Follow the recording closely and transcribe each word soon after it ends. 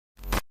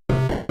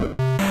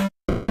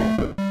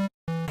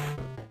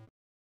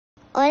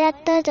Hola a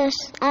todos,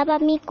 habla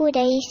Miku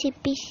de Easy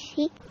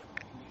Peasy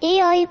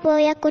y hoy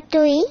voy a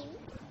construir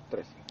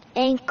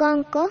en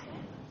tronco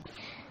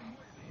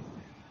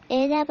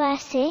en la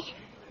base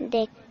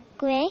de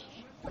Craig.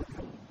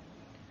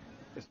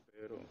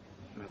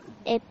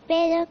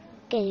 Espero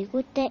que les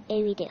guste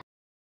el video.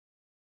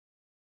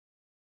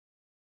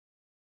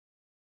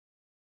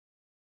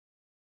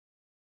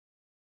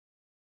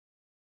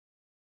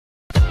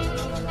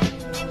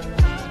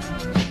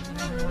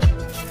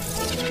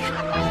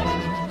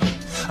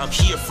 I'm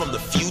here from the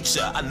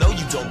future, I know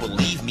you don't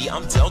believe me.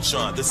 I'm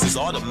Deltron, this is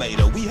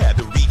Automator. We had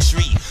to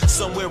retreat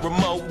somewhere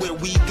remote where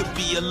we could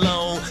be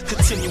alone.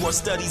 Continue our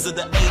studies of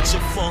the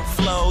ancient funk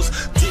flows.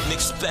 Didn't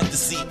expect to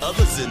see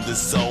others in the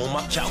zone.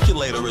 My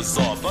calculator is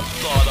off, I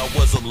thought I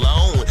was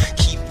alone.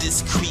 Keep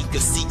this creek a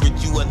secret,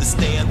 you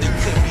understand. There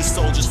could be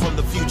soldiers from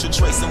the future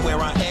tracing where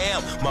I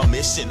am. My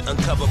mission,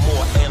 uncover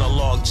more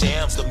analog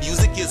jams. The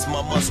music is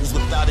my muscles,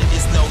 without it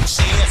is no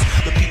chance.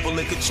 The people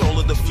in control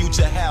of the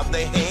future have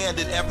their hand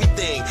in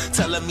everything,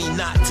 telling me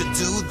not to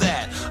do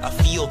that. I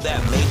feel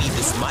that maybe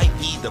this might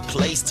be the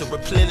place to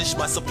replenish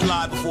my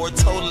supply before it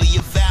totally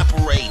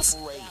evaporates.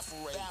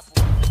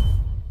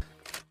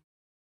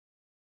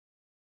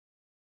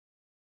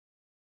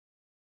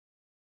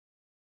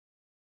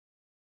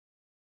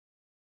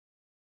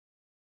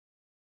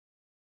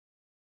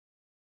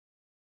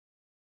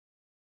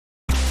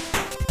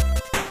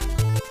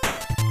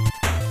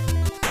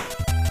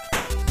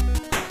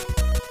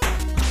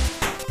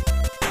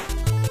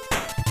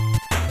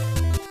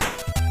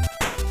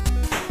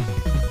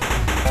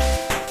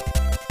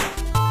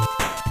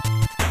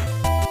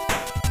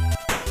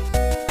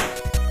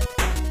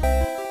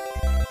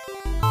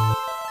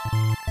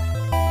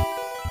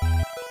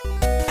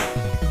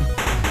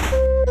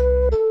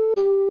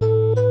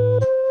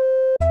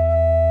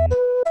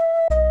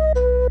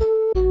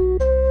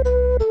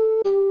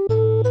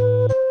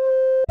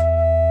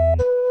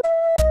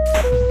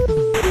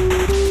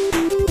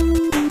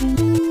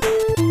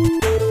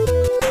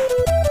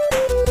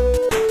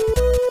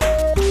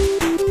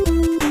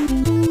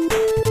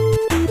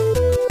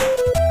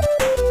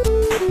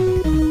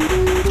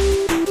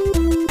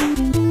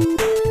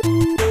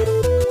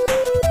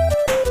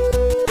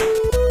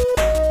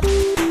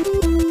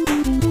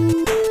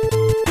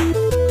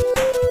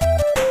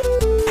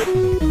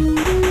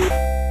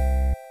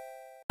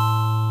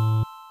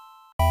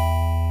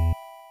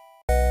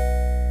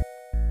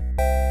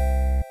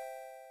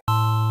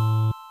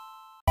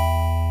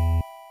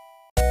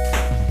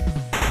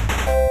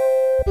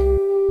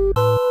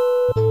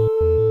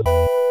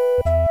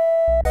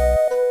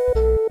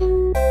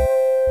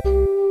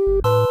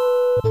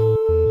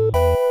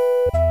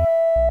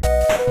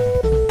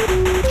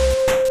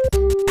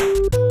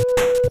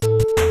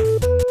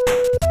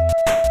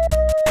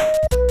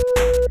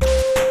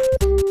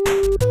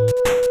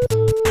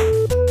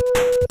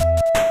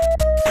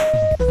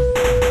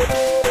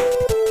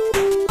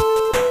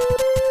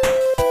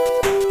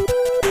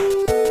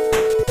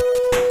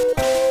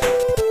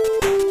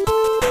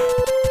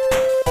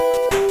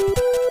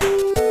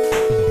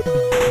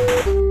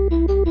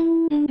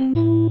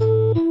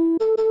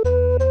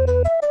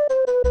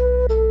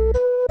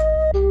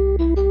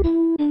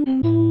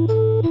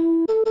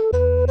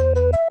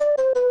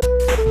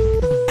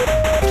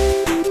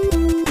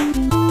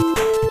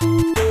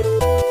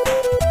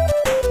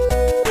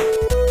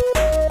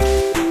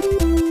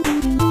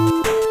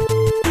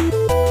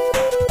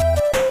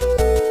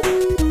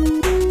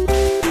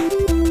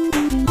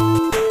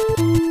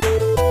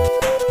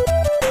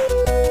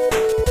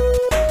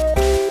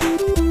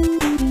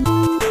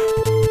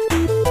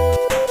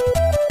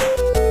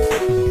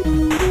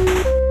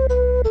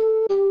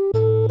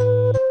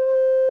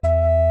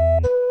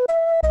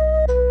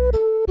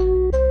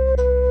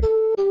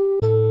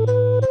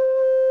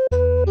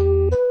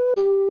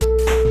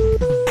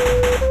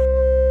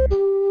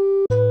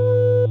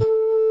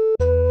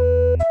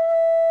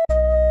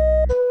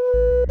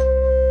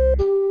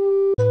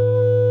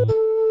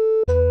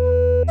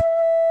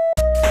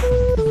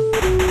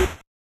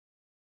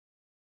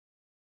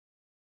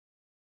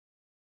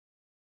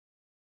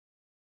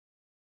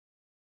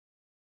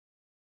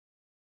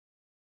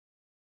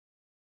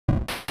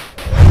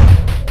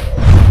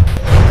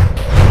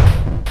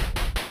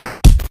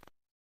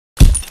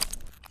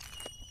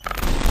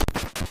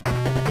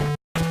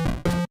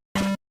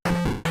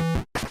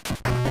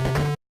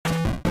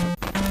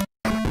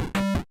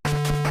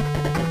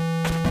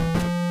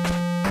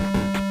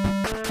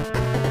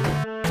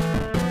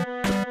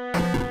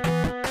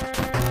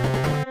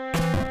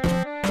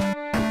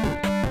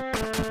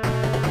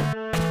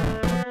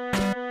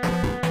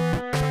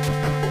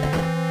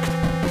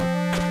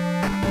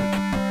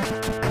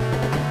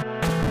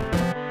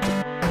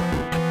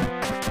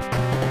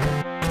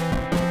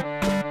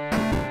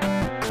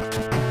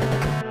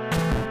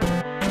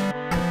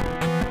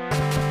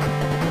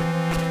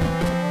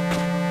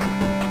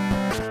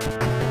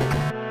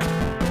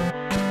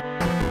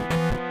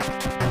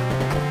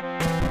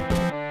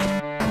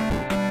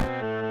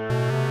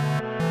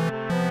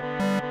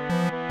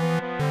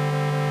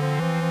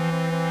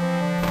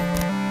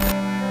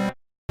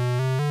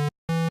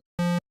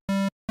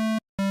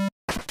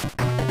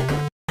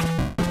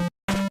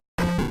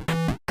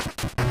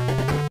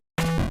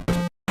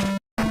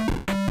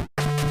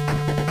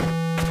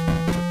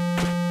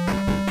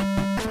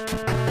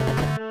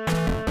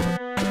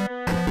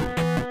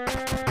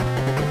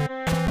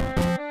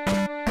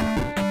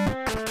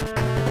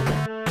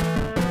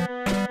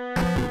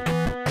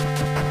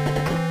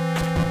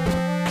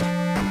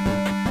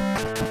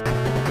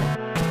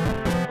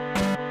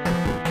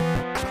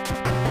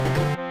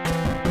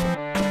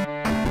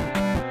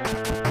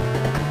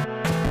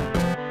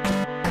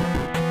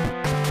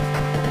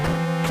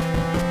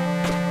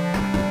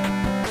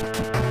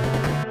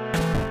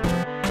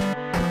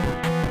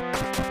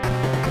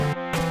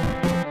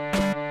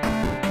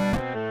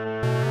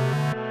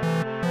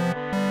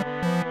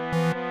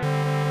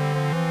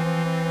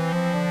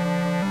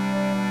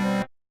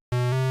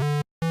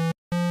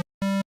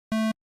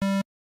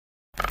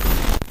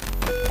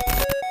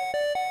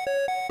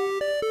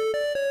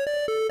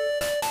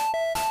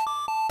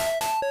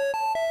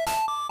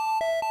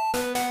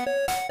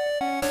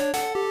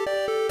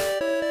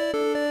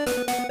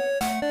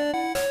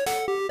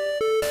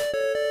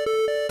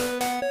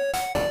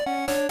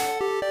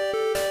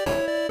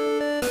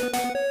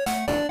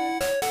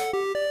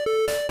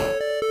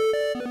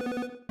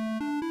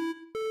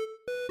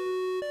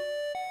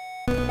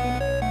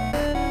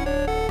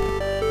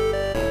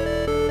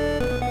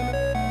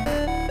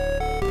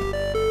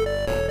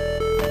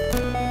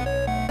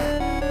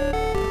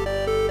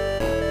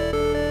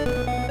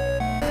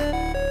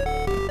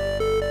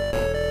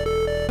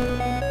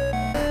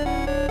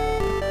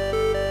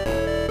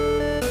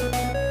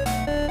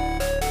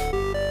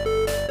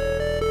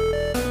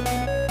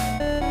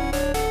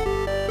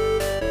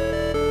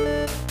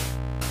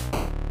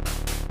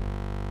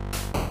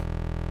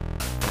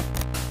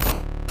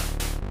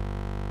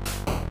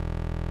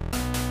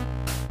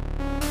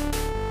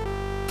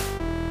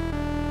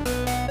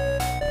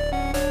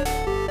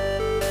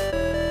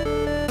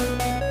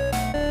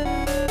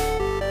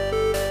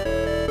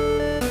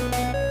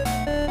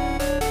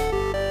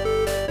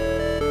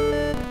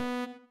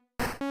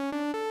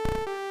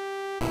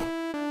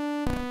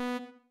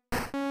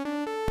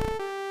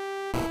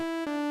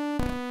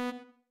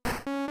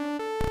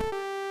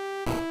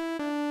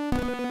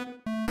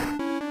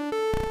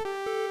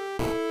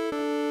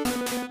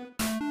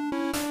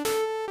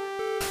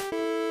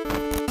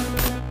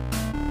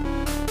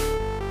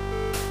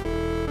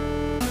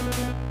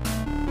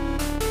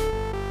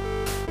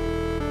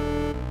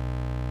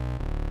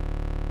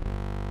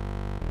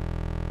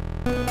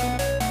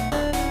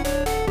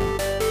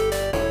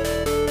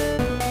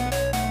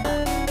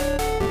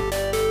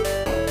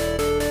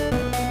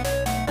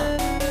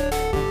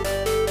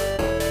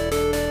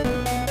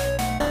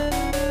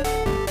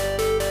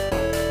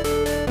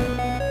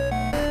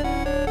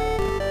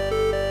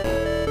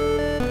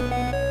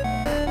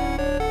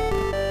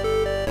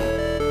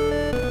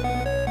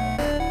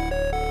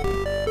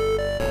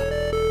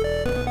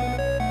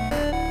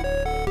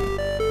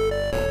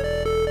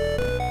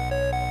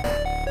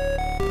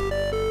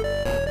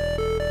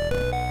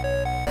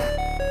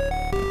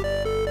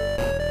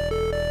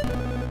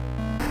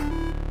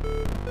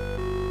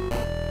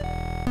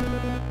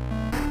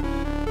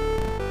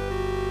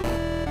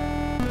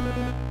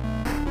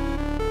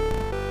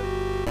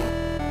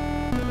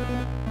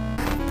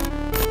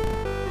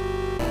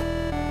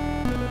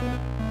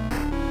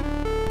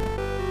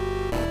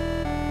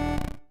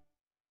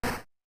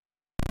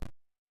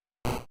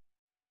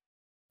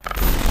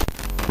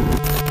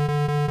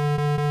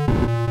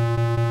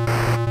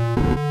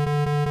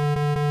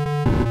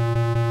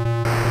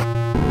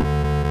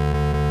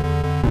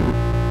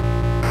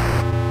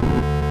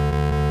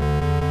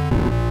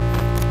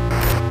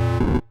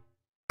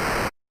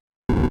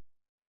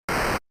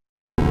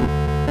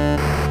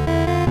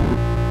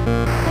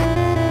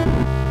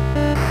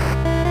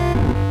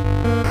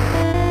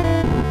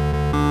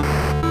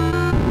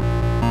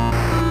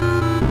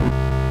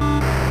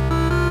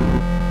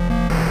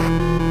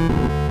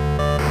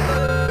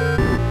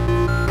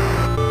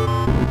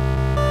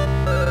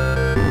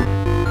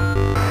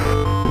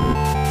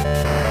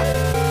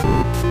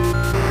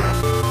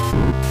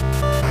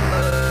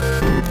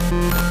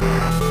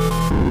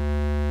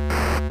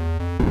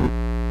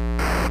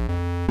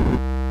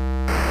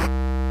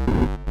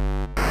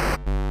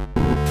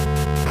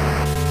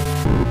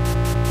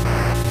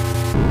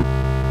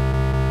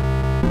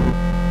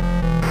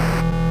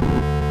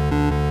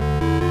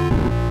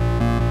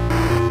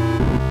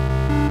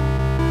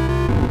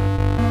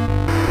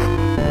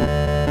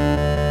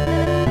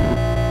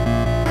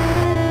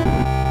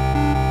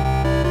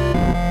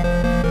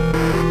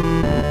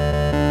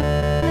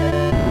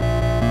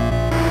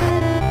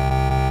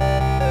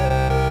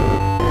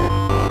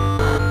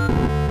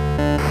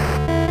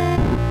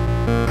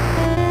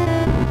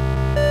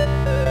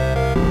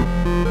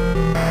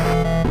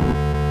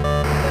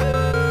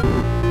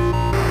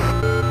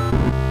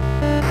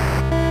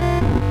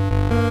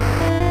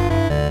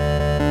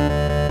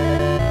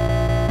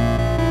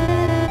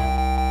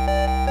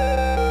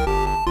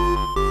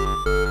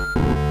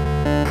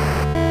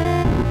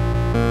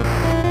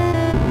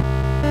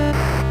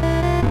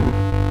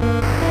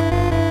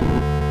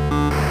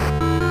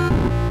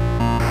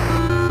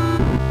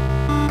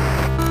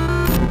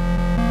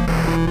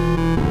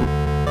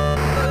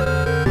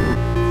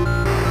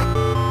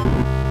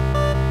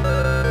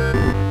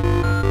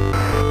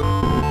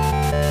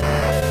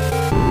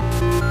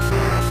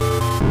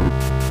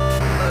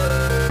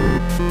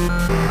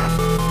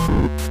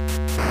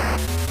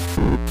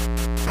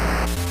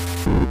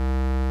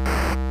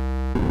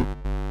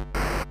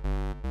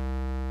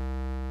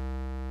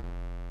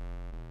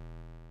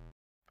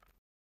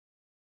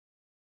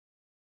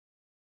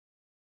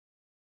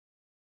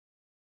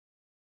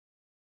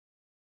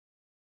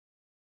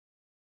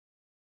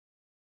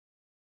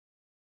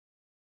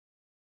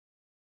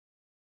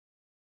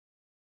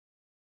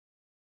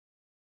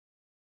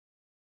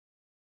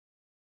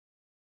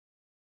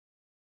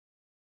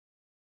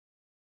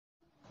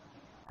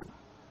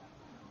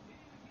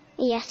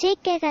 Y así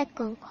queda el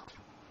tronco.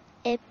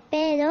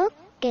 Espero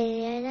que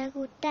les haya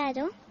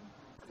gustado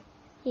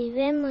y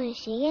vemos el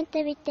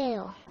siguiente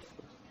video.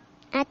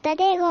 ¡Hasta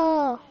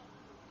luego!